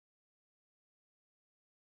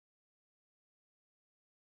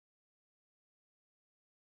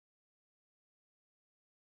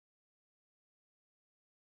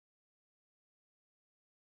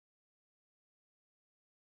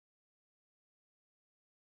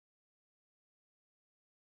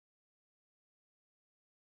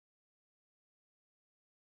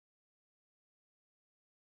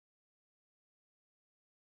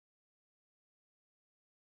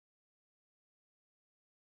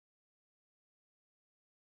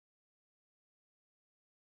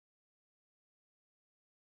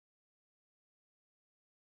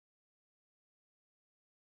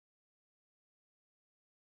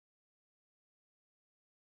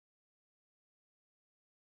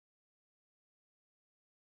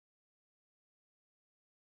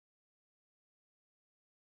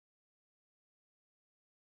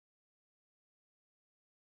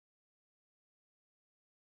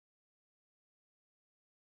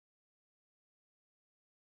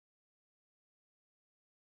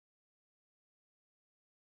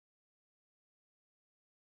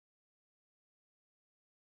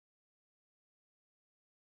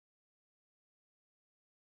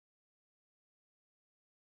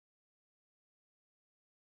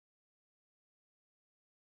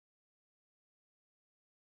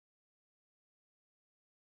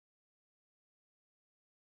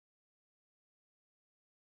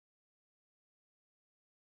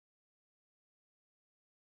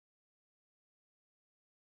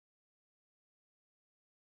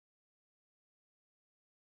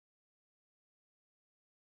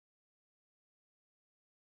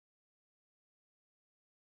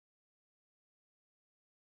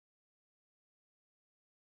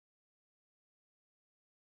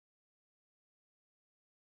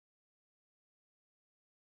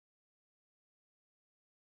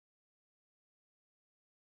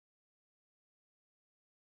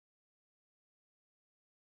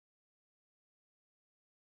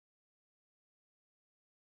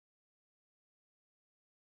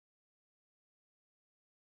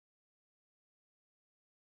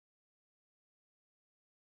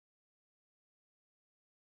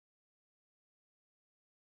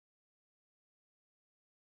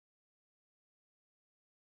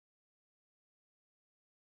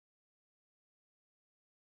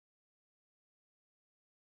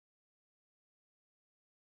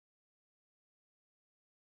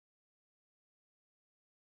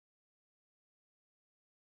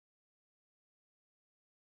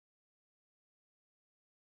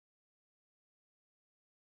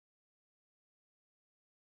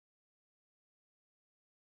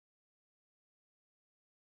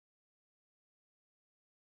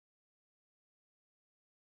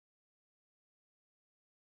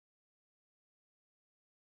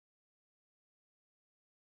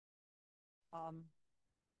Um,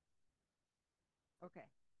 okay,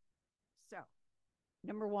 so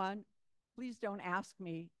number one, please don't ask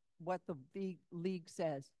me what the league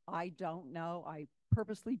says. I don't know. I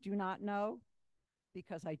purposely do not know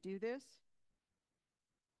because I do this.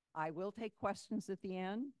 I will take questions at the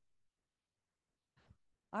end.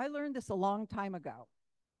 I learned this a long time ago.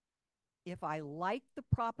 If I like the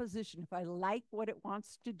proposition, if I like what it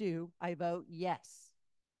wants to do, I vote yes.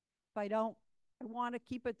 If I don't, I want to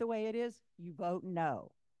keep it the way it is, you vote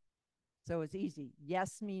no. So it's easy.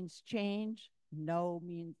 Yes means change, no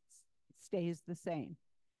means stays the same.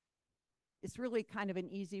 It's really kind of an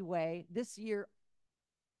easy way. This year,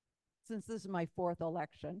 since this is my fourth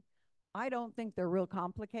election, I don't think they're real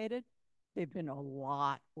complicated. They've been a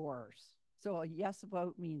lot worse. So a yes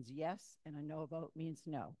vote means yes, and a no vote means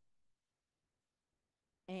no.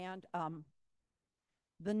 And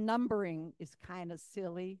the numbering is kind of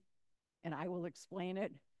silly, and I will explain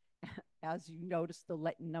it as you notice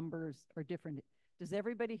the numbers are different. Does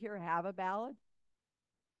everybody here have a ballot?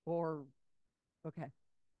 Or, okay.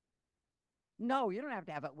 No, you don't have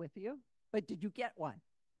to have it with you, but did you get one?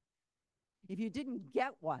 If you didn't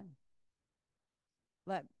get one,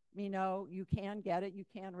 let me know. You can get it. You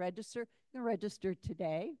can register. You can register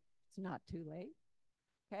today. It's not too late.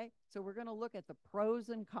 Okay, so we're going to look at the pros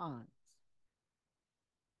and cons.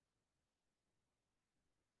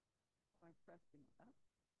 I'm pressing up.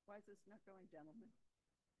 Why is this not going, gentlemen?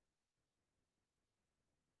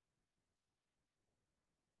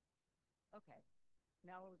 Okay,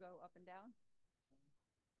 now we'll go up and down.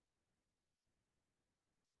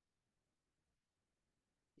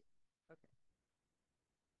 Okay.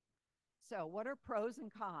 So, what are pros and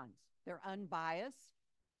cons? They're unbiased,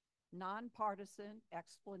 nonpartisan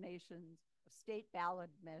explanations of state ballot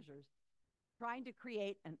measures, trying to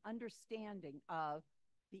create an understanding of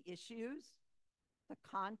the issues, the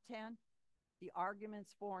content, the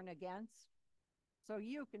arguments for and against, so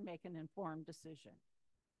you can make an informed decision.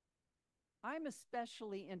 I'm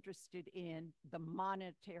especially interested in the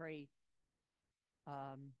monetary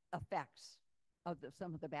effects of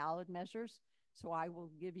some of the ballot measures. So I will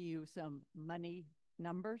give you some money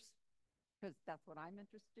numbers because that's what I'm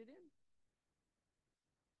interested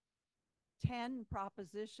in. 10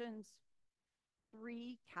 propositions,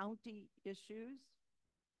 3 county issues.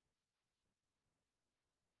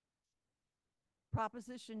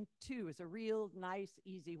 Proposition 2 is a real nice,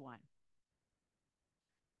 easy one.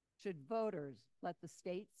 Should voters let the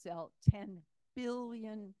state sell 10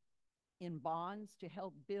 billion in bonds to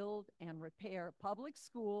help build and repair public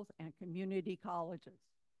schools and community colleges?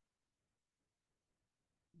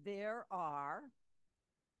 There are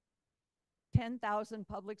 10,000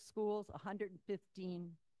 public schools,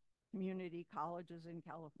 115 community colleges in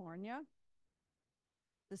California.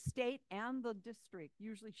 The state and the district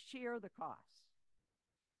usually share the cost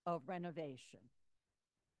of renovation.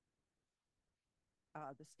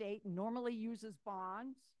 The state normally uses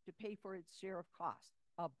bonds to pay for its share of costs.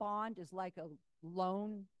 A bond is like a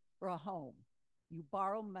loan for a home. You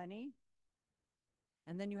borrow money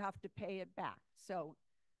and then you have to pay it back. So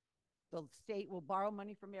the state will borrow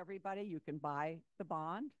money from everybody. You can buy the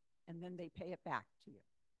bond and then they pay it back to you.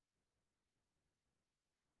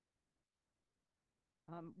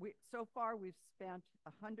 So far, we've spent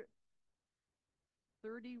 $131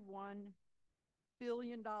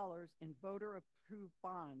 billion in voter-approved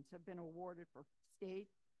bonds have been awarded for state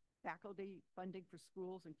faculty funding for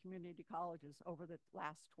schools and community colleges over the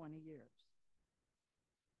last 20 years.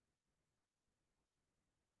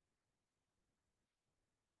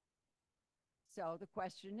 So the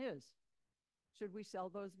question is, should we sell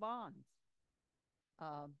those bonds?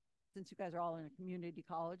 Since you guys are all in community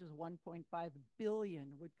colleges, 1.5 billion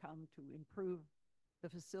would come to improve the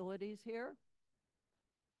facilities here.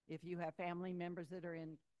 If you have family members that are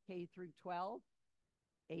in K through 12,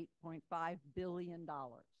 $8.5 billion.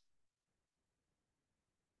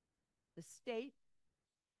 The state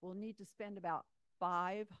will need to spend about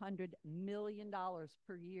 $500 million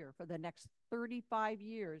per year for the next 35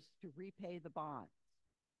 years to repay the bonds.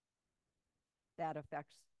 That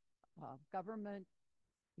affects government.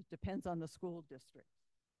 It depends on the school district.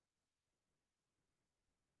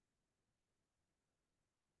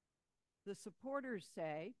 The supporters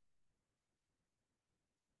say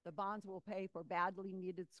the bonds will pay for badly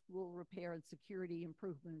needed school repair and security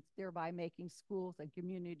improvements, thereby making schools and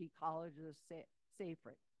community colleges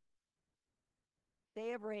safer. They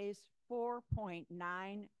have raised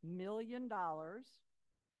 $4.9 million.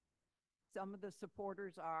 Some of the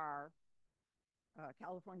supporters are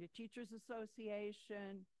California Teachers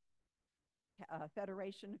Association,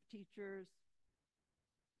 Federation of Teachers,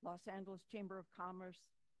 Los Angeles Chamber of Commerce,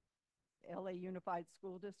 LA Unified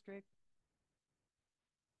School District.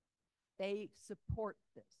 They support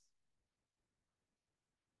this.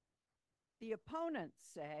 The opponents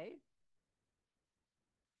say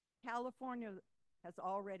California has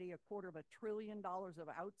already $250 billion of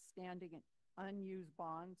outstanding and unused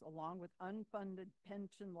bonds, along with unfunded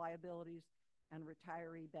pension liabilities and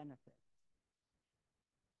retiree benefits.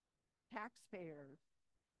 Taxpayers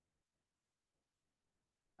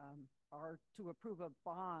are to approve a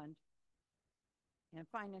bond and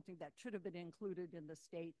financing that should have been included in the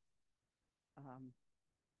state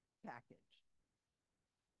package.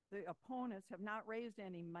 The opponents have not raised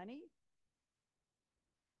any money,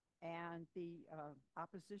 and the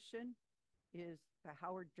opposition is the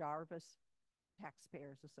Howard Jarvis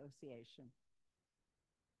Taxpayers Association.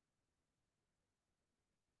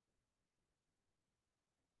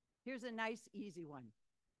 Here's a nice, easy one.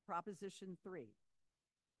 Proposition 3.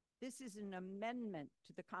 This is an amendment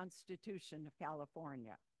to the Constitution of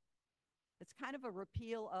California. It's kind of a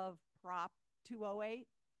repeal of Prop 208.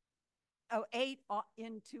 Oh, 8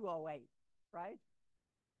 in 208, right?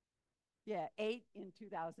 Yeah, 8 in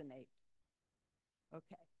 2008.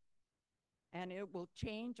 Okay. And it will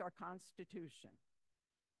change our Constitution.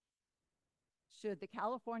 Should the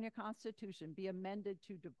California Constitution be amended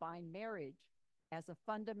to define marriage as a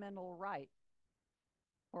fundamental right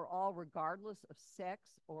for all, regardless of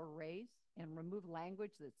sex or race, and remove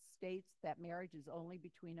language that states that marriage is only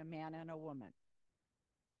between a man and a woman?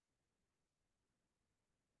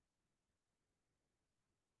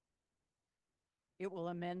 It will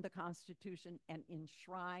amend the Constitution and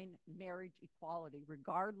enshrine marriage equality,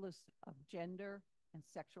 regardless of gender and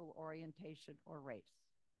sexual orientation or race.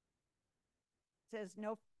 It says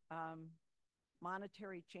no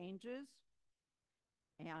monetary changes,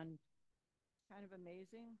 and kind of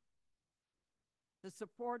amazing. The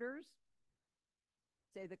supporters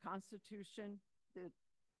say the Constitution, that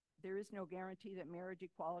there is no guarantee that marriage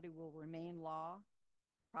equality will remain law.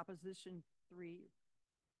 Proposition 3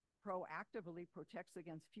 proactively protects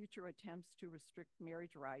against future attempts to restrict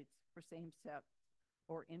marriage rights for same-sex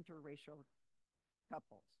or interracial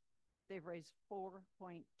couples. They've raised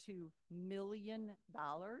 $4.2 million.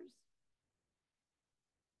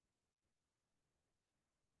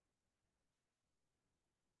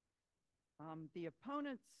 The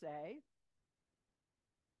opponents say,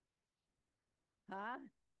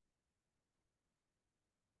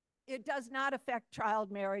 it does not affect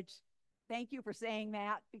child marriage. Thank you for saying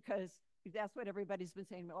that, because that's what everybody's been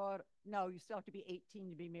saying. Oh, no, you still have to be 18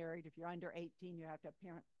 to be married. If you're under 18, you have to have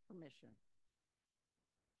parent permission.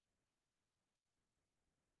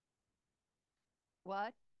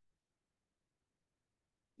 What?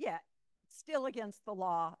 Yeah, still against the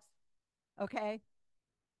law. Okay.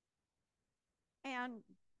 And,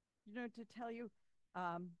 to tell you,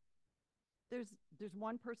 there's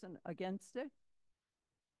one person against it.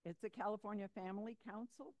 It's the California Family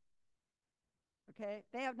Council. Okay,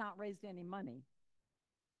 they have not raised any money.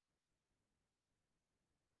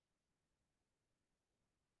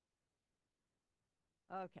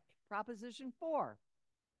 Okay, Proposition 4.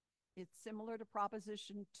 It's similar to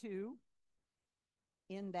Proposition 2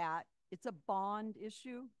 in that it's a bond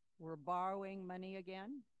issue. We're borrowing money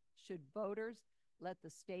again. Should voters let the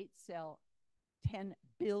state sell $10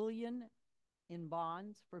 billion in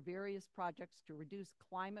bonds for various projects to reduce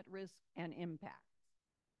climate risk and impact?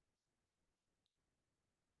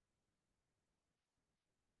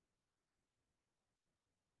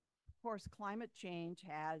 Of course, climate change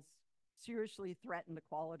has seriously threatened the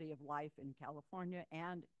quality of life in California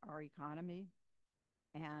and our economy.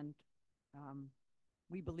 And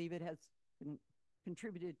we believe it has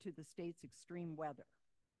contributed to the state's extreme weather.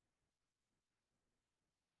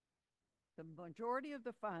 The majority of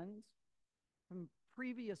the funds from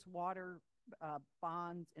previous water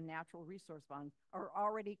bonds and natural resource bonds are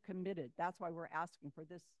already committed. That's why we're asking for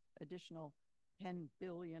this additional $10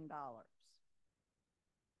 billion.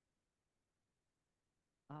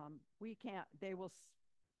 We can't, they will,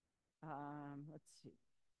 let's see.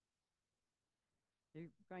 They're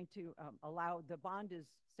going to allow, the bond is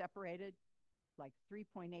separated, like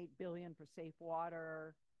 $3.8 billion for safe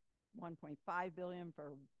water, $1.5 billion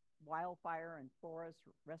for wildfire and forest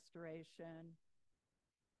restoration.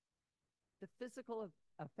 The physical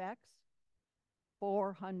effects,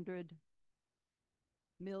 $400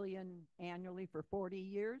 million annually for 40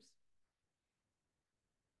 years.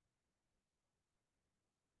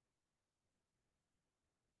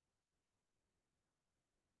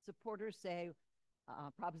 Supporters say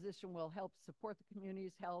proposition will help support the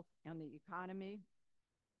community's health and the economy.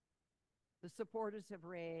 The supporters have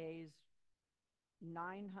raised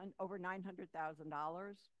over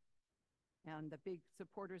 $900,000. And the big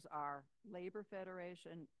supporters are Labor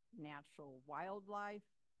Federation, Natural Wildlife,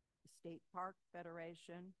 State Park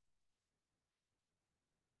Federation.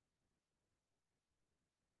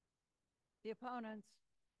 The opponents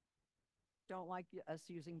don't like us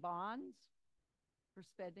using bonds for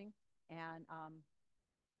spending, and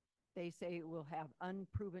they say it will have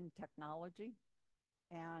unproven technology,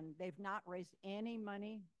 and they've not raised any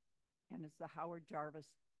money, and it's the Howard Jarvis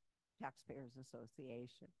Taxpayers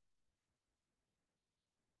Association.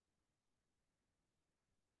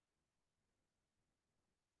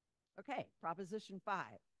 Okay, Proposition 5.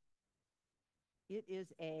 It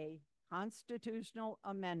is a constitutional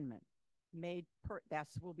amendment made that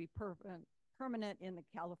will be permanent in the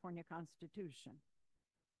California Constitution.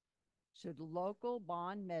 Should local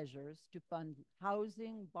bond measures to fund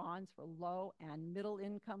housing, bonds for low and middle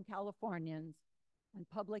income Californians, and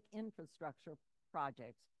public infrastructure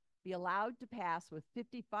projects be allowed to pass with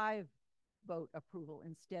 55 vote approval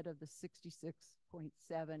instead of the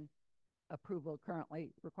 66.7 approval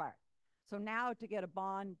currently required. So now to get a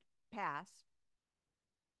bond passed,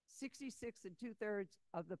 66 and 2/3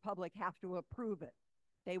 of the public have to approve it.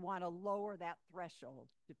 They want to lower that threshold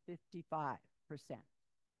to 55%.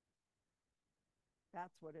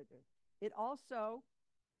 That's what it is. It also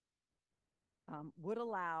would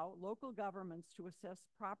allow local governments to assess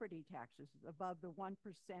property taxes above the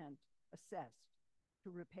 1% assessed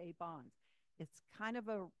to repay bonds. It's kind of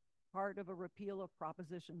a part of a repeal of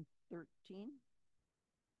Proposition 13.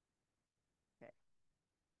 Okay.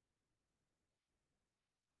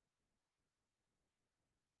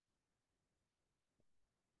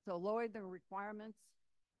 So lowering the requirements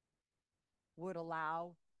would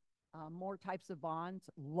allow more types of bonds,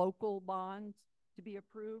 local bonds, to be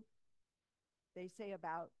approved. They say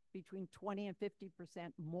about between 20 and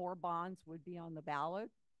 50% more bonds would be on the ballot.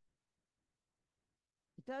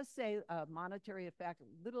 It does say a monetary effect,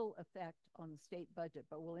 little effect on the state budget,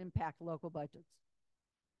 but will impact local budgets.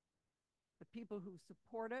 The people who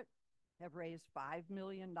support it have raised $5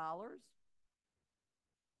 million.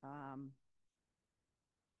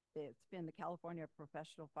 It's been the California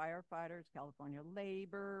Professional Firefighters, California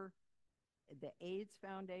Labor, the AIDS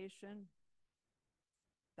Foundation.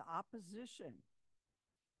 The opposition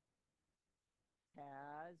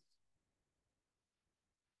has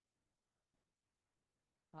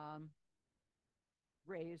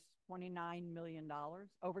raised $29 million,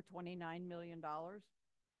 over $29 million,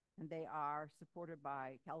 and they are supported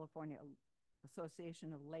by California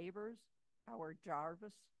Association of Laborers, Howard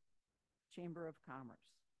Jarvis, Chamber of Commerce.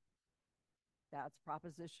 That's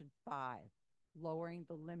Proposition 5, lowering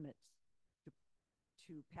the limits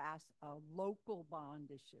to pass a local bond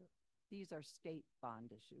issue. These are state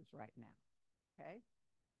bond issues right now, okay?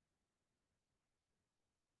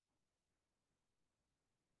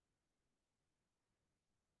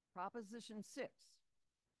 Proposition 6.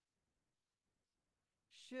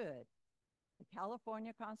 Should the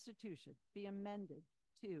California Constitution be amended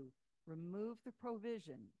to remove the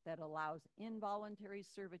provision that allows involuntary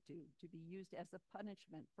servitude to be used as a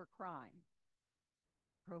punishment for crime,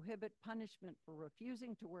 prohibit punishment for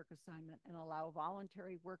refusing to work assignment, and allow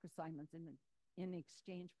voluntary work assignments in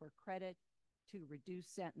exchange for credit to reduce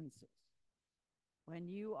sentences? When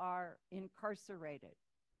you are incarcerated,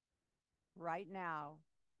 right now,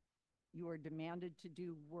 you are demanded to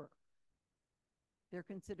do work. They're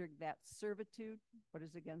considered that servitude, what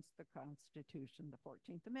is against the Constitution, the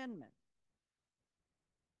 14th Amendment.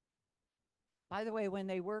 By the way, when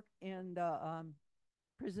they work in the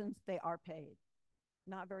prisons, they are paid.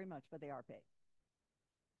 Not very much, but they are paid.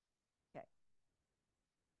 Okay.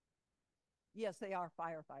 Yes, they are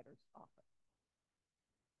firefighters often.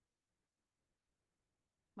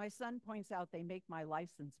 My son points out they make my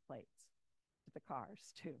license plates to the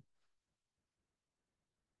cars, too.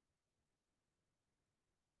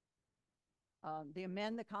 They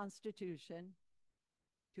amend the Constitution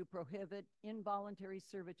to prohibit involuntary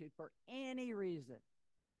servitude for any reason,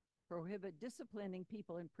 prohibit disciplining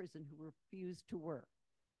people in prison who refuse to work.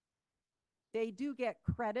 They do get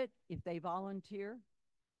credit if they volunteer,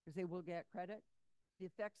 because they will get credit. The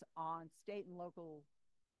effects on state and local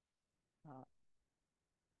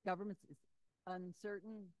governments is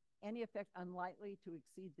uncertain. Any effect unlikely to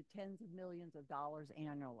exceed the tens of millions of dollars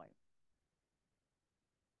annually.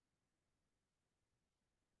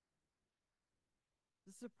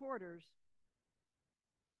 The supporters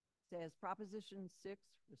says Proposition 6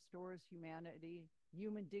 restores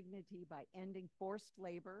human dignity by ending forced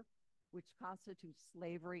labor, which constitutes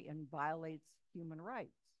slavery and violates human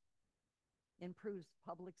rights. Improves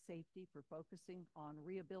public safety for focusing on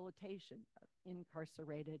rehabilitation of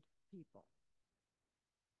incarcerated people.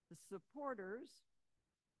 The supporters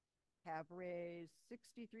have raised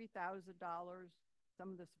 $63,000.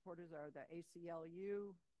 Some of the supporters are the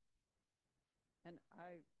ACLU. And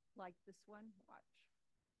I like this one. Watch.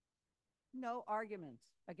 No arguments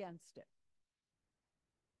against it.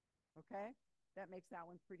 Okay? That makes that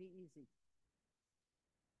one pretty easy.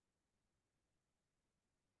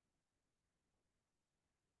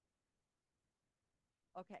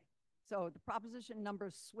 Okay, so the proposition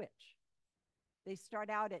numbers switch. They start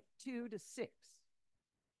out at 2 to 6.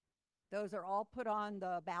 Those are all put on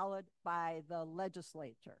the ballot by the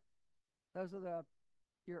legislature. Those are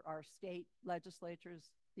our state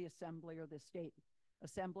legislatures, the assembly or the state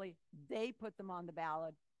assembly. They put them on the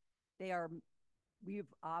ballot. We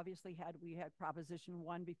had proposition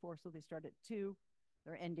 1 before, so they start at 2.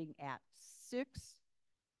 They're ending at 6.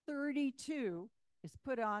 32 is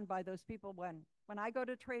put on by those people when I go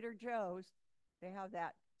to Trader Joe's, they have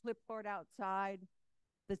that clipboard outside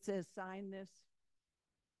that says sign this.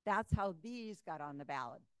 That's how these got on the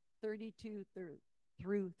ballot, 32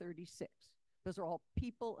 through 36. Those are all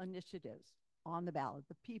people initiatives on the ballot.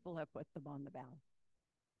 The people have put them on the ballot.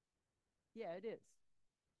 Yeah, it is.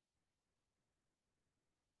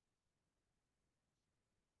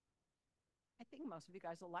 I think most of you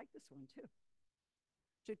guys will like this one too.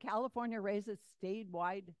 Should California raise its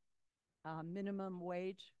statewide minimum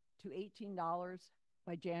wage to $18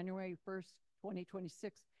 by January 1st,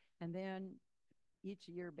 2026, and then each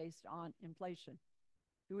year based on inflation?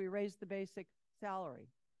 Do we raise the basic salary?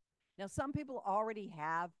 Now, some people already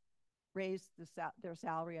have raised their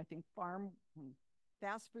salary. I think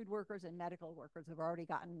fast food workers and medical workers have already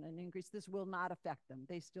gotten an increase. This will not affect them.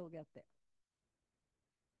 They still get there.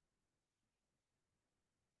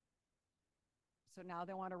 So now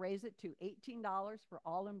they want to raise it to $18 for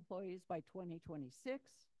all employees by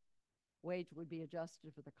 2026. Wage would be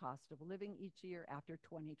adjusted for the cost of living each year after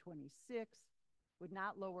 2026. Would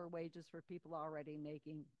not lower wages for people already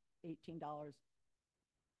making $18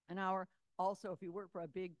 an hour. Also, if you work for a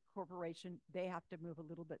big corporation, they have to move a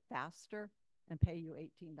little bit faster and pay you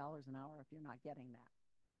 $18 an hour if you're not getting that.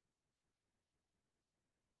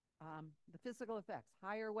 The physical effects,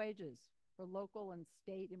 higher wages for local and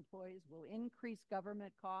state employees will increase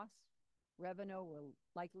government costs. Revenue will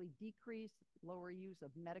likely decrease. Lower use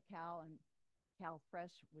of Medi-Cal and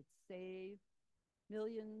CalFresh would save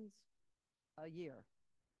millions a year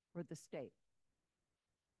for the state.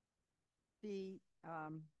 The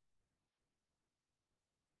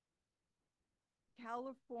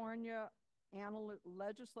California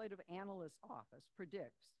Legislative Analyst Office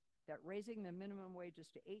predicts that raising the minimum wages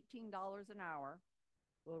to $18 an hour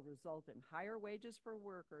will result in higher wages for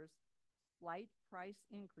workers, slight price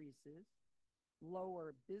increases,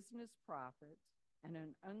 lower business profits, and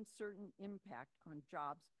an uncertain impact on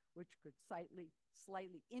jobs, which could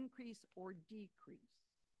slightly increase or decrease.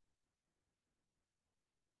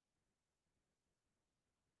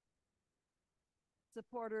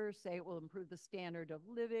 Supporters say it will improve the standard of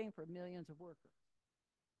living for millions of workers.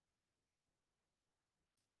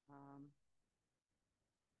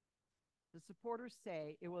 The supporters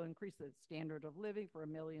say it will increase the standard of living for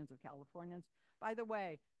millions of Californians. By the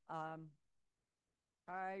way,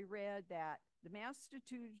 I read that the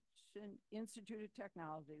Massachusetts Institute of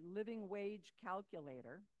Technology Living Wage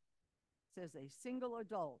Calculator says a single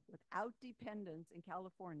adult without dependents in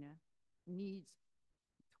California needs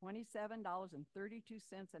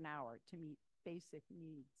 $27.32 an hour to meet basic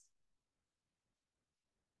needs.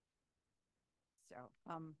 So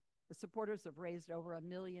the supporters have raised over $1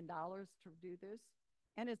 million to do this.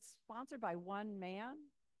 And it's sponsored by one man,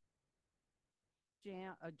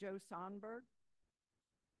 Joe Sonberg.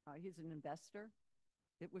 He's an investor.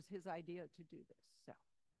 It was his idea to do this. So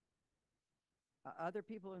other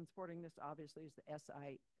people in supporting this, obviously, is the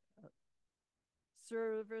SI,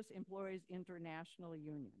 Service Employees International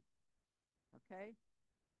Union. Okay?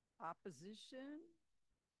 Opposition.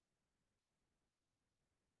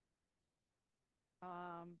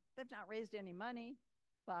 They've not raised any money,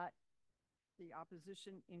 but the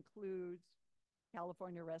opposition includes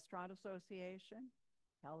California Restaurant Association,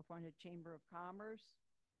 California Chamber of Commerce,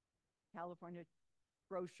 California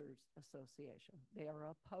Grocers Association. They are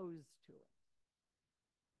opposed to it.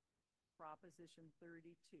 Proposition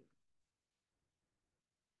 32.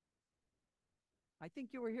 I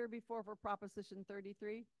think you were here before for Proposition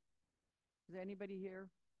 33. Is anybody here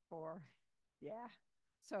for? Yeah.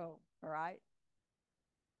 So, all right.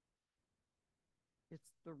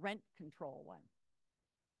 It's the rent control one.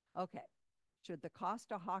 Okay. Should the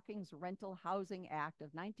Costa-Hawkins Rental Housing Act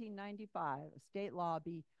of 1995, a state law,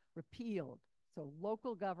 be repealed so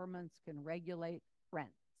local governments can regulate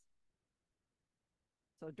rents?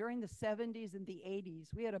 So during the 70s and the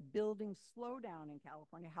 80s, we had a building slowdown in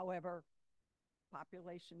California. However,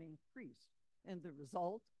 population increased, and the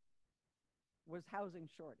result was housing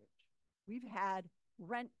shortage. We've had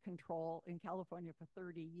rent control in California for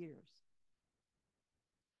 30 years.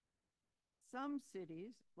 Some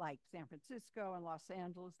cities, like San Francisco and Los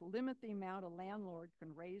Angeles, limit the amount a landlord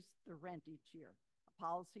can raise the rent each year, a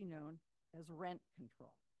policy known as rent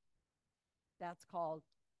control. That's called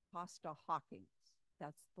Costa-Hawkins.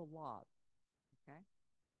 That's the law, okay?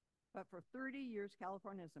 But for 30 years,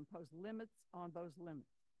 California has imposed limits on those limits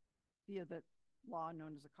via the law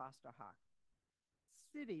known as the Costa-Hawkins.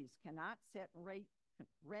 Cities cannot set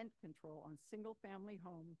rent control on single-family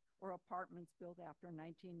homes or apartments built after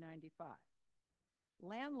 1995.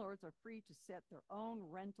 Landlords are free to set their own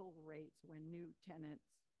rental rates when new tenants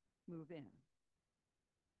move in.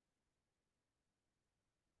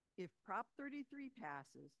 If Prop 33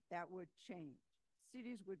 passes, that would change.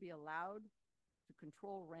 Cities would be allowed to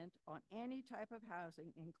control rent on any type of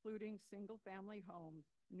housing, including single-family homes,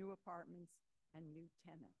 new apartments, and new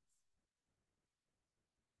tenants.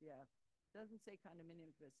 Yeah, doesn't say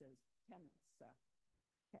condominiums, but it says tenants.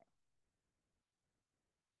 Okay.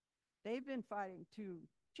 They've been fighting to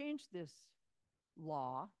change this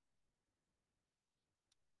law.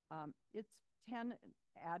 It's 10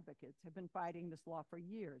 advocates have been fighting this law for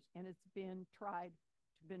years, and it's been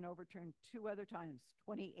been overturned 2 other times.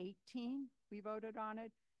 2018, we voted on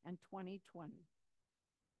it, and 2020.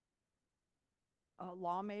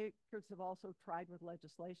 Lawmakers have also tried with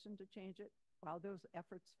legislation to change it. While those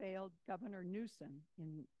efforts failed, Governor Newsom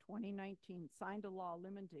in 2019 signed a law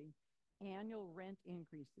limiting annual rent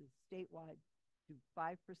increases statewide to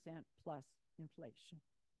 5% plus inflation.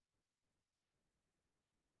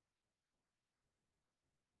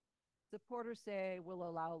 Supporters say will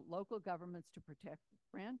allow local governments to protect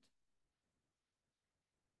rent.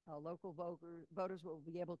 Local voters will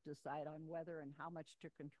be able to decide on whether and how much to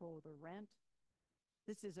control the rent.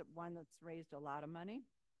 This is one that's raised a lot of money.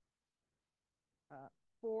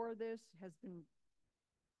 For this has been,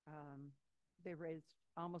 they raised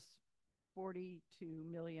almost $42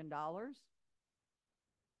 million.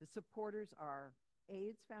 The supporters are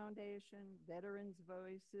AIDS Foundation, Veterans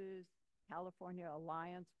Voices, California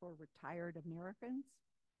Alliance for Retired Americans.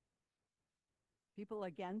 People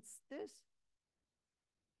against this?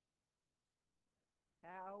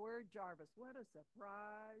 Howard Jarvis, what a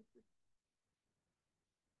surprise.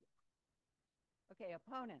 Okay,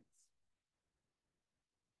 opponents.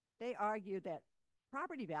 They argue that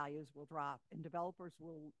property values will drop and developers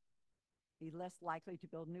will be less likely to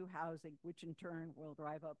build new housing, which in turn will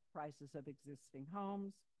drive up prices of existing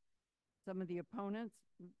homes. Some of the opponents,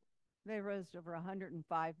 they raised over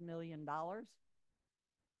 $105 million.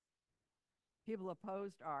 People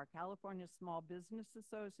opposed are California Small Business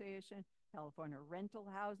Association, California Rental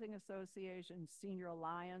Housing Association, Senior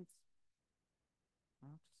Alliance,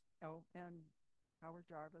 and Howard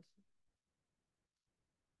Jarvis.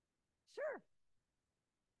 Sure.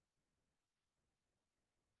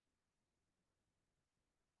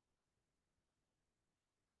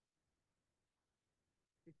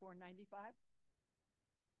 Before 95?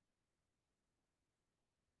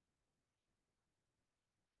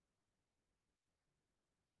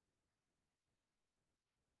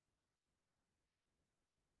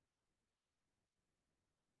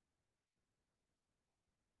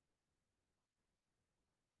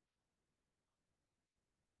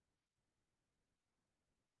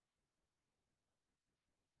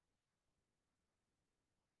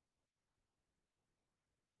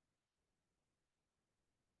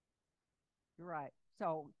 You're right.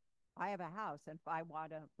 So I have a house, and if I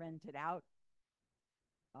want to rent it out,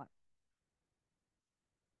 uh,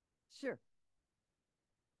 sure,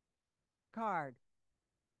 card.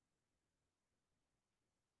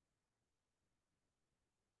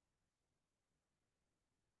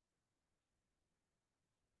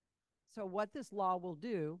 So what this law will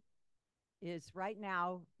do is right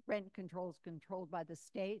now, rent control is controlled by the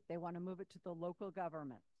state. They want to move it to the local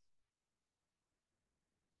government.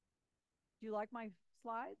 Do you like my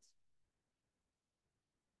slides?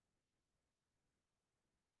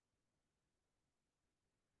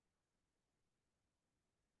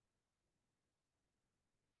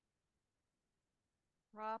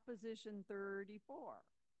 Proposition 34.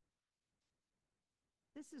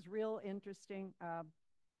 This is real interesting.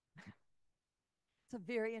 It's a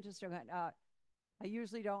very interesting one. I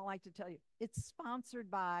usually don't like to tell you. It's sponsored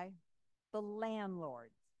by the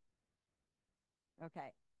landlords.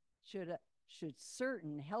 Okay. Should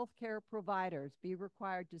certain healthcare providers be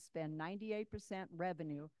required to spend 98%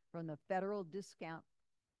 revenue from the federal discount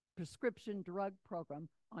prescription drug program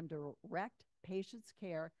on direct patient's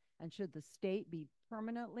care, and should the state be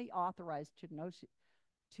permanently authorized to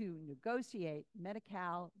negotiate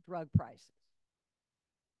Medi-Cal drug prices.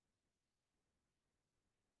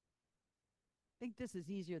 I think this is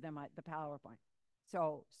easier than the PowerPoint.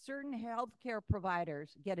 So certain healthcare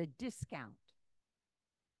providers get a discount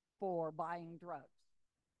for buying drugs.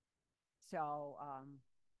 So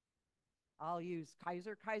I'll use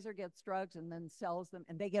Kaiser. Kaiser gets drugs and then sells them,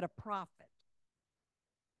 and they get a profit.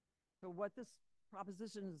 So what this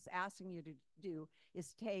proposition is asking you to do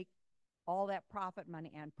is take all that profit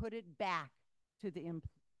money and put it back to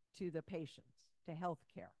the patients, to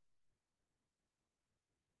healthcare.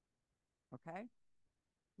 Okay?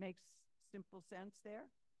 Makes simple sense there?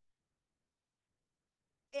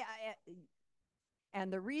 Yeah,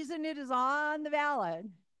 and the reason it is on the ballot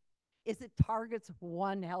is it targets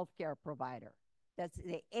one healthcare provider. That's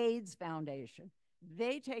the AIDS Foundation.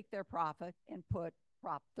 They take their profit and put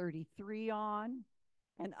Prop 33 on,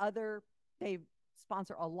 and they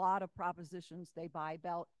sponsor a lot of propositions. They buy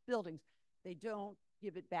buildings. They don't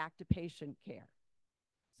give it back to patient care.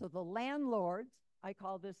 So the landlords, I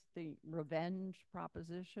call this the revenge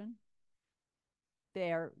proposition.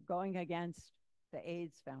 They're going against the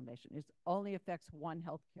AIDS Foundation. It only affects one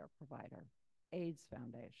healthcare provider, AIDS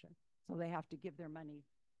Foundation. So they have to give their money,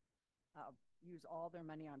 use all their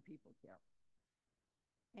money on people care.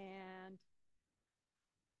 And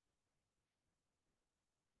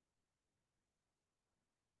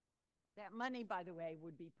that money, by the way,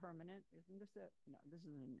 would be permanent. Isn't this no, this is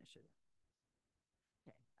an initiative.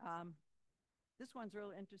 Okay. This one's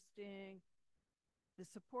real interesting. The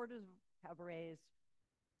supporters have raised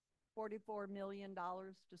 $44 million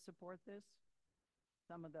to support this.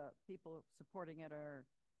 Some of the people supporting it are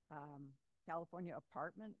California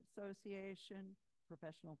Apartment Association,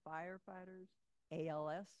 Professional Firefighters,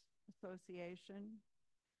 ALS Association,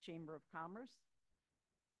 Chamber of Commerce,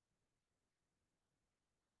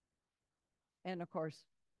 and of course,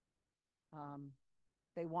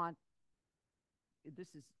 they want, this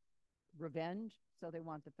is revenge, so they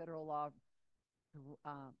want the federal law to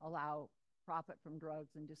allow profit from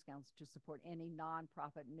drugs and discounts to support any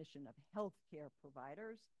nonprofit mission of healthcare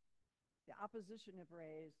providers. The opposition have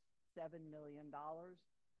raised $7 million.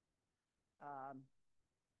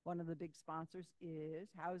 One of the big sponsors is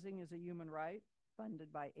Housing is a Human Right,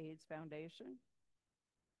 funded by AIDS Foundation.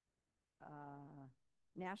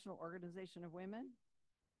 National Organization of Women,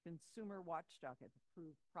 Consumer Watchdog has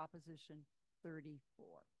approved Proposition 34.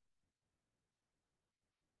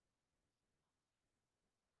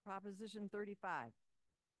 Proposition 35.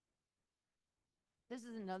 This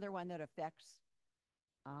is another one that affects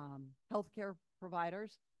healthcare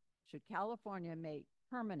providers. Should California make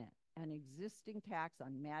permanent an existing tax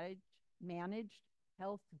on managed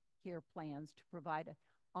health care plans to provide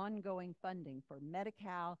ongoing funding for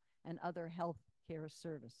Medi-Cal and other health care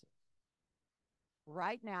services?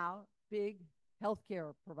 Right now, big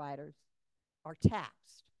healthcare providers are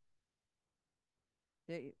taxed.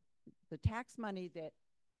 The tax money that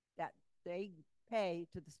they pay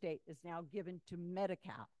to the state is now given to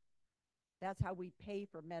Medi-Cal. That's how we pay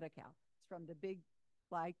for Medi-Cal. It's from the big,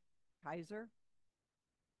 like Kaiser.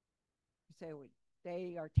 So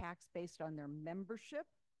they are taxed based on their membership.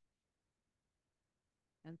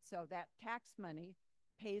 And so that tax money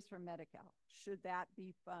pays for Medi-Cal. Should that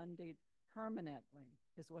be funded permanently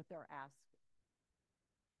is what they're asking.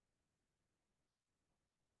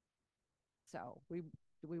 So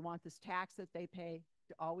do we want this tax that they pay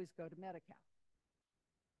to always go to Medi-Cal?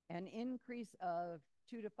 An increase of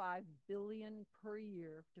 $2 to $5 billion per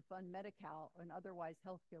year to fund Medi-Cal and otherwise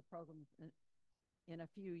healthcare programs in a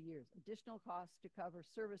few years. Additional costs to cover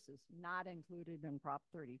services not included in Prop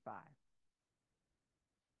 35.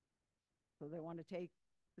 So they want to take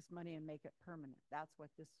this money and make it permanent. That's what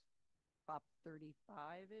this Prop 35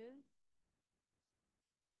 is.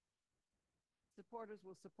 Supporters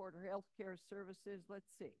will support her health care services. Let's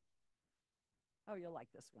see. Oh, you'll like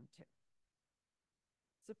this one too.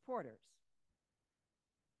 Supporters.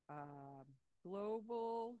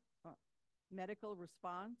 Global Medical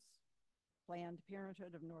Response, Planned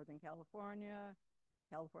Parenthood of Northern California,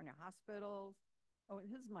 California Hospitals. Oh,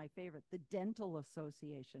 this is my favorite. The Dental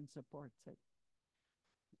Association supports it.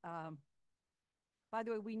 By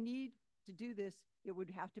the way, we need to do this. It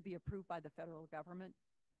would have to be approved by the federal government.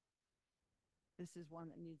 This is one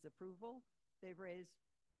that needs approval. They've raised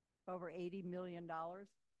over $80 million.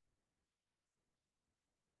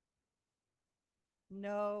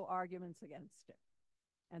 No arguments against it.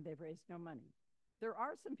 And they've raised no money. There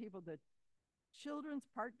are some people, the Children's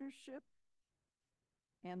Partnership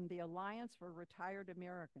and the Alliance for Retired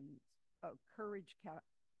Americans, Courage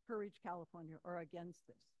California, are against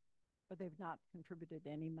this, but they've not contributed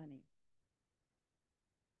any money.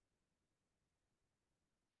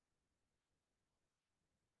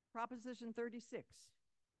 Proposition 36,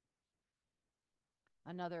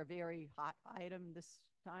 another very hot item this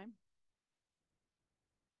time.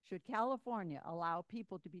 Should California allow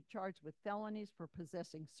people to be charged with felonies for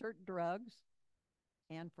possessing certain drugs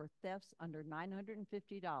and for thefts under $950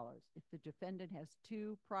 if the defendant has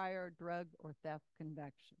 2 prior drug or theft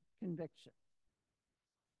convictions? In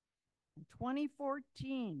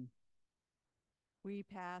 2014, we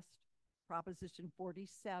passed Proposition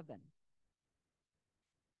 47.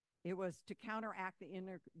 It was to counteract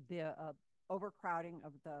the overcrowding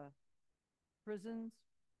of the prisons,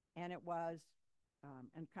 and it was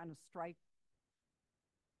and kind of strike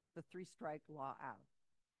the 3-strike law out.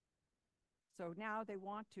 So now they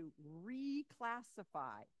want to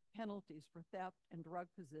reclassify penalties for theft and drug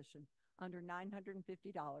possession under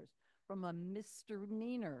 $950 from a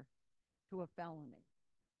misdemeanor to a felony.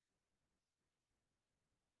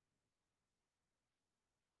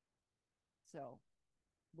 So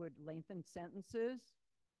would lengthen sentences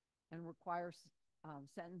and require some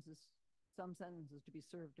sentences to be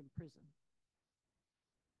served in prison.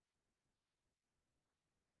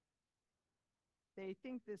 They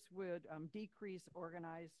think this would decrease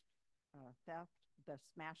organized theft, the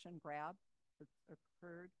smash and grab that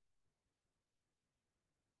occurred,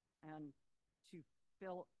 and to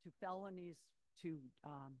felonies to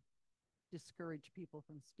discourage people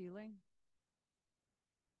from stealing.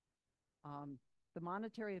 The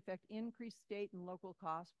monetary effect: increased state and local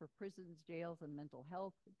costs for prisons, jails, and mental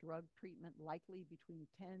health, drug treatment, likely between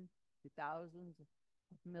 10 to thousands of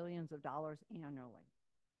millions of dollars annually.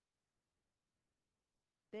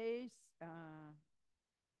 They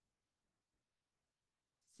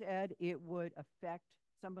said it would affect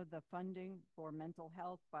some of the funding for mental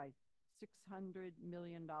health by $600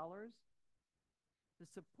 million. The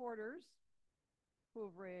supporters, who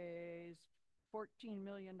have raised $14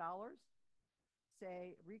 million,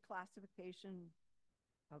 say reclassification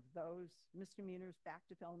of those misdemeanors back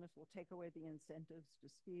to felonies will take away the incentives to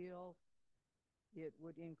steal. It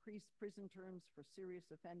would increase prison terms for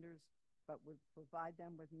serious offenders, but would provide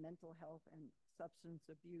them with mental health and substance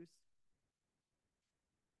abuse.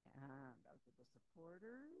 And those are the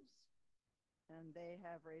supporters. And they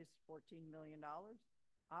have raised $14 million.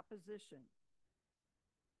 Opposition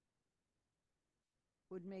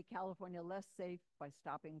would make California less safe by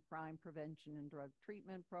stopping crime prevention and drug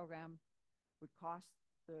treatment program, would cost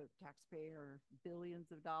the taxpayer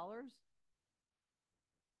billions of dollars.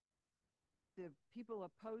 The people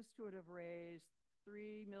opposed to it have raised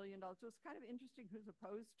 $3 million. So it's kind of interesting who's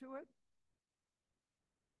opposed to it.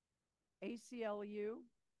 ACLU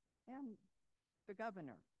and the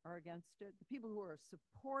governor are against it. The people who are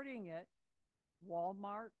supporting it: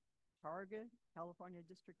 Walmart, Target, California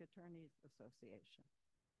District Attorneys Association.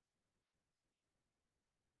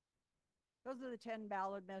 Those are the 10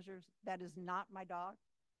 ballot measures. That is not my dog.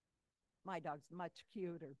 My dog's much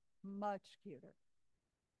cuter, much cuter.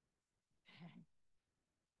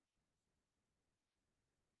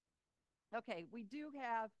 Okay, we do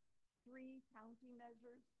have 3 county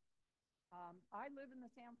measures. I live in the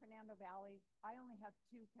San Fernando Valley. I only have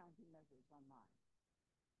 2 county measures on mine.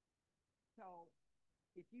 So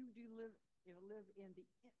if you live in the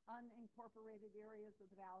unincorporated areas of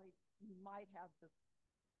the valley, you might have the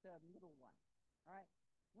middle one. All right.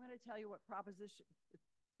 I'm going to tell you what proposition, it's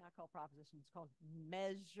not called proposition, it's called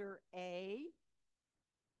Measure A.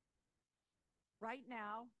 Right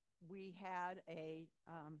now, we had a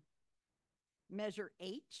Measure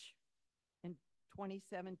H in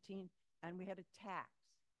 2017, and we had a tax.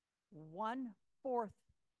 1/4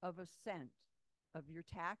 of a cent of your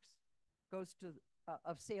tax goes to,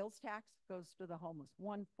 of sales tax goes to the homeless.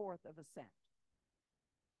 1/4 of a cent.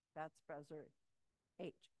 That's Measure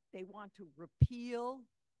H. They want to repeal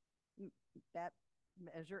that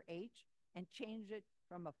Measure H and change it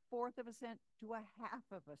from 1/4 of a cent to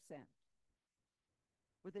 1/2 of a cent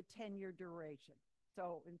with a 10-year duration.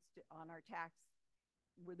 So on our tax,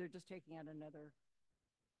 they're just taking out another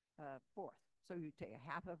 1/4. So you take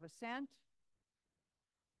 1/2 of a cent.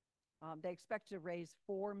 They expect to raise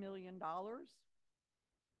 $4 million.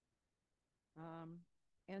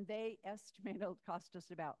 And they estimate it'll cost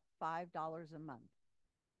us about $5 a month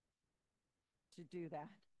to do that.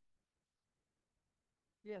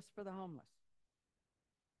 Yes, for the homeless.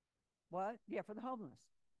 What? Yeah, for the homeless.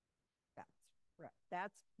 That's right.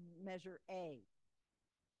 That's Measure A.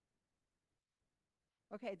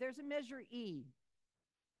 Okay, there's a Measure E.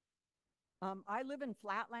 I live in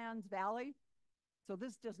Flatlands Valley, so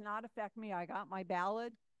this does not affect me. I got my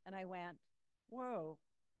ballot and I went, whoa,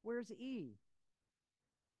 where's E?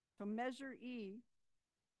 So Measure E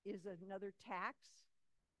is another tax.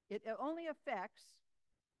 It only affects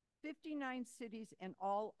 59 cities and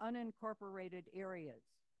all unincorporated areas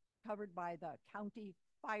covered by the county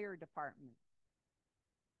fire department.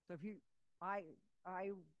 So if you, I,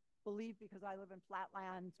 I believe because I live in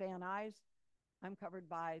Flatlands, Van Nuys, I'm covered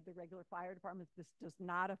by the regular fire department. This does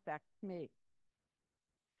not affect me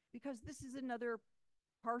because this is another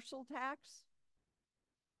partial tax.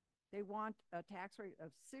 They want a tax rate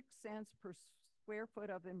of 6 cents per square foot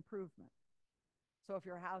of improvement. So if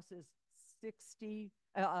your house is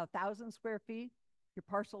 1,000 square feet, your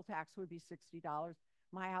parcel tax would be $60.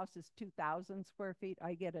 My house is 2,000 square feet.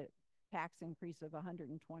 I get a tax increase of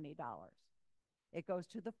 $120. It goes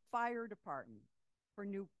to the fire department for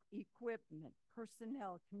new equipment,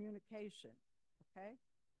 personnel, communication. Okay?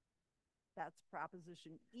 That's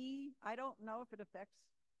Proposition E. I don't know if it affects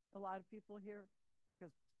a lot of people here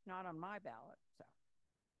because it's not on my ballot. So,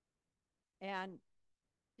 and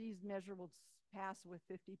these measure will pass with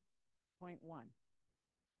 50.1.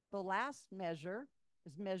 The last measure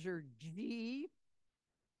is Measure G.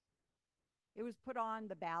 It was put on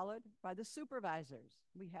the ballot by the supervisors.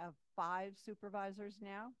 We have 5 supervisors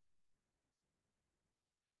now,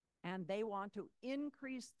 and they want to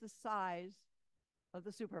increase the size of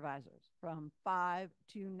the supervisors from 5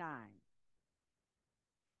 to 9.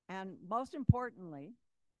 And most importantly,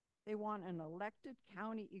 they want an elected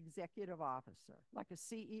county executive officer, like a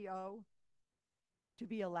CEO, to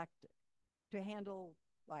be elected, to handle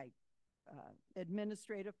like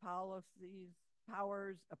administrative policies,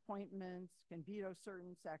 powers, appointments, can veto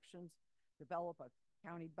certain sections, develop a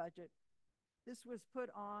county budget. This was put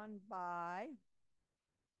on by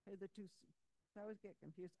the two, I always get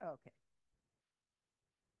confused. Oh, okay.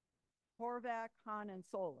 Horvath, Hahn, and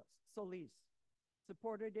Solis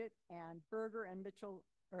supported it, and Berger and Mitchell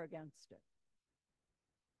are against it.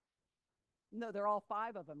 No, they're all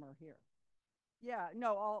 5 of them are here. Yeah,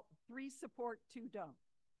 no, all 3 support, 2 don't.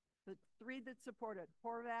 The 3 that supported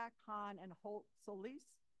Horvath, Hahn, and Solis.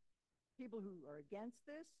 People who are against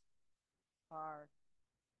this are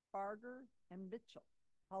Barger and Mitchell.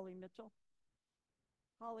 Holly Mitchell.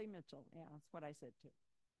 Holly Mitchell, yeah, that's what I said too.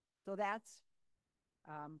 So that's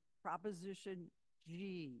Proposition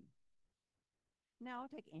G. Now I'll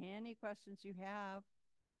take any questions you have.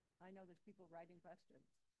 I know there's people writing questions.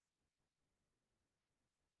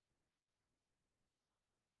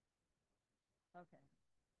 Okay.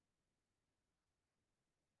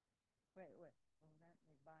 Wait. Well, that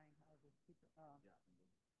make buying houses cheaper.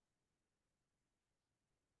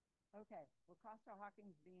 Okay. Well,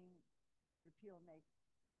 Costa-Hawkins being repealed make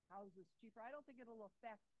houses cheaper. I don't think it'll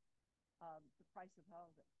affect the price of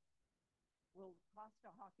housing. Will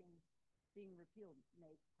Costa-Hawkins being repealed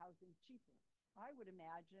make housing cheaper? I would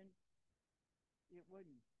imagine it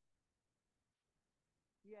wouldn't.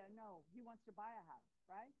 Yeah, no, he wants to buy a house,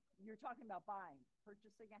 right? You're talking about buying,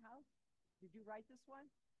 purchasing a house? Did you write this one?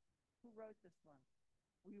 Who wrote this one?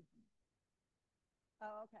 You,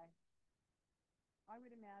 oh, okay. I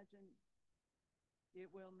would imagine it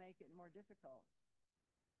will make it more difficult.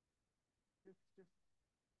 Just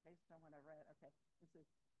based on what I read. Okay, this is,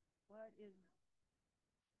 what is,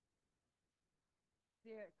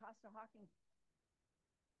 the Costa-Hawkins,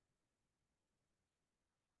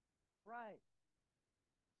 right.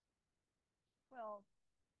 Well,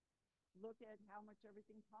 look at how much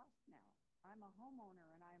everything costs now. I'm a homeowner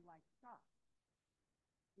and I'm like shocked.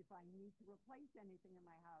 If I need to replace anything in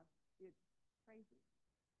my house, it's crazy.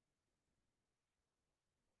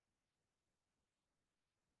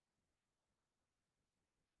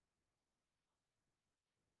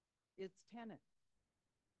 It's tenant,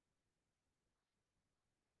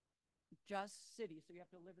 just city. So you have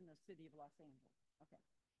to live in the city of Los Angeles. Okay.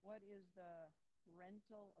 What is the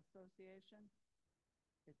rental association?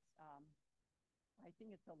 It's, I think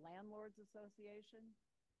it's the landlords association.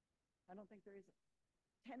 I don't think there is.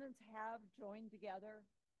 Tenants have joined together.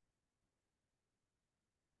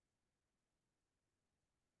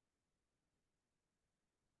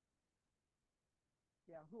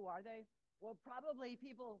 Yeah, who are they? Well, probably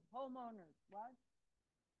people, homeowners. What?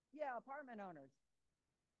 Yeah, apartment owners.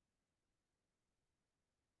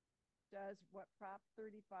 Does what Prop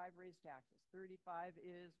 35 raise taxes? 35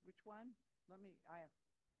 is which one? Let me, I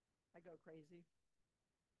go crazy.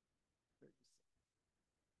 36.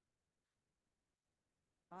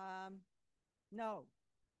 No,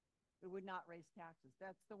 it would not raise taxes.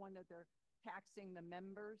 That's the one that they're taxing the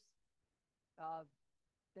members of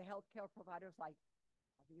the healthcare providers like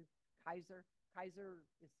Kaiser. Kaiser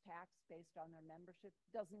is taxed based on their membership.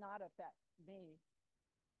 Does not affect me.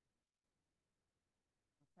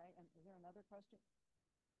 Okay, and is there another question?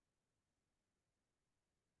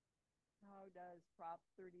 How does Prop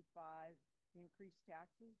 35 increase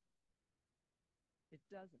taxes? It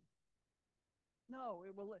doesn't. No,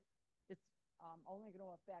 it will. It's only going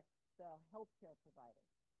to affect the healthcare provider.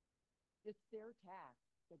 It's their tax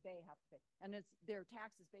that they have to pay, and it's their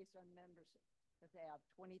taxes based on membership. If they have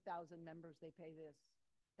 20,000 members, they pay this.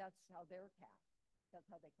 That's how they're taxed. That's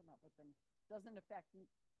how they come up with them. Doesn't affect me.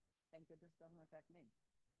 Thank goodness, doesn't affect me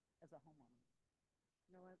as a homeowner.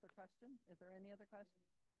 No other question? Is there any other question?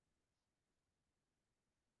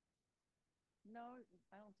 No,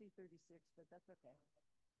 I don't see 36, but that's okay.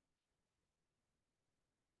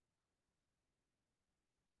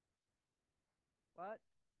 What?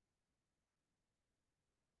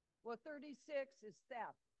 Well, 36 is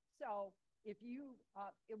theft. So if you,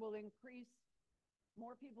 it will increase,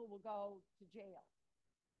 more people will go to jail.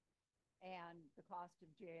 And the cost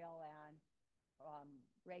of jail and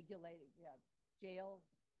regulating, yeah, jail.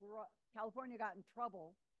 California got in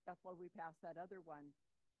trouble. That's why we passed that other one,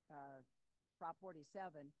 Prop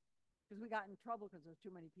 47, because we got in trouble because there's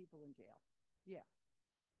too many people in jail. Yeah.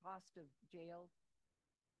 Cost of jail,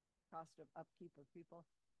 cost of upkeep of people.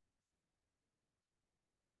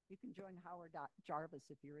 You can join Howard Jarvis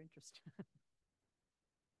if you're interested.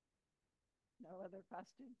 No other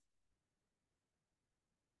questions?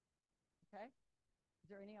 Okay. Is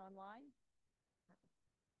there any online?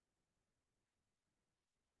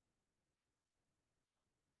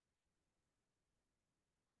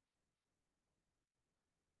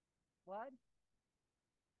 What?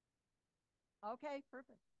 Okay,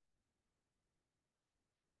 perfect.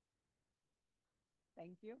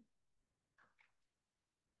 Thank you.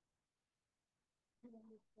 Did I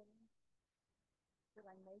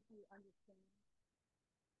make you understand?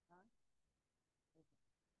 Huh?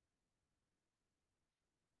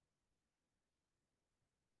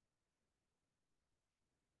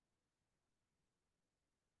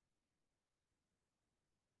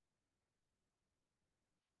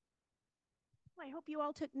 Well, I hope you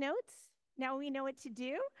all took notes. Now we know what to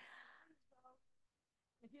do.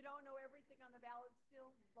 If you don't know everything on the ballot,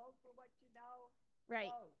 still vote for what you know. Right.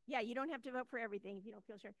 Vote. Yeah, you don't have to vote for everything if you don't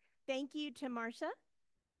feel sure. Thank you to Marcia.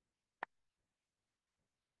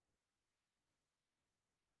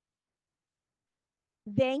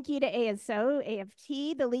 Thank you to ASO,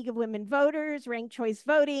 AFT, the League of Women Voters, Ranked Choice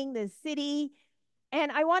Voting, the city.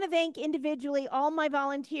 And I want to thank individually all my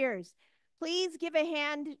volunteers. Please give a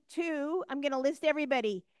hand to, I'm going to list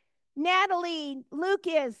everybody: Natalie,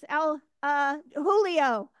 Lucas,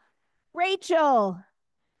 Julio, Rachel,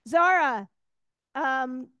 Zara,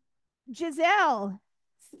 um, Giselle,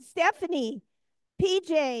 Stephanie,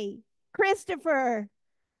 PJ, Christopher,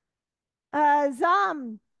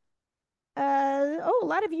 Zom. A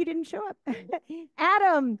lot of you didn't show up.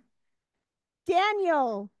 Adam,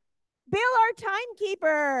 Daniel, Bill, our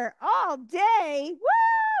timekeeper, all day. Woo!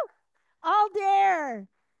 All dare.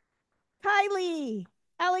 Kylie,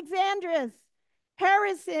 Alexandris,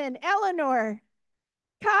 Harrison, Eleanor,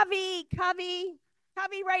 Kavi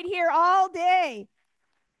right here all day.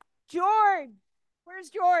 George,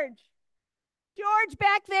 where's George? George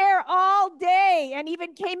back there all day and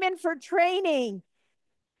even came in for training.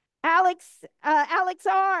 Alex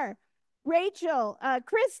R, Rachel,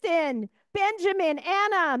 Kristen, Benjamin,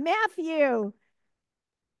 Anna, Matthew,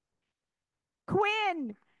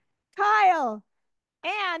 Quinn, Kyle,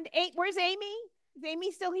 and where's Amy? Is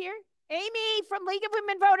Amy still here? Amy from League of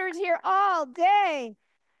Women Voters here all day.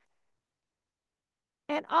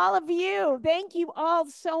 And all of you, thank you all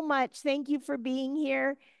so much. Thank you for being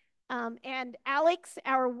here. And Alex,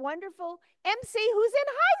 our wonderful MC who's in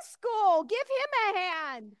high school, give him a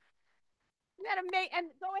hand. And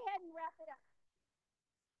go ahead and wrap it up.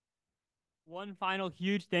 One final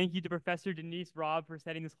huge thank you to Professor Denise Robb for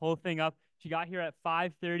setting this whole thing up. She got here at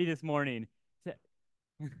 5:30 this morning.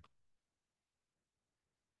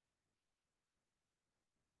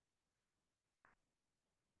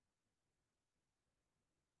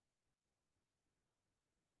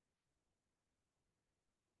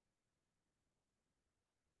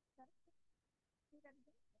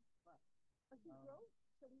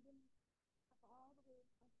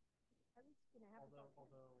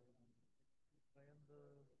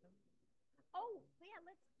 Oh, yeah,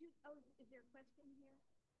 let's do. Oh, is there a question here?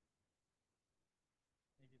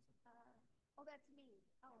 That's me.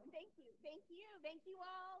 Oh, thank you. Thank you. Thank you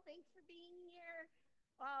all. Thanks for being here.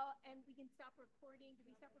 And we can stop recording. Did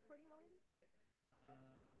we stop recording already?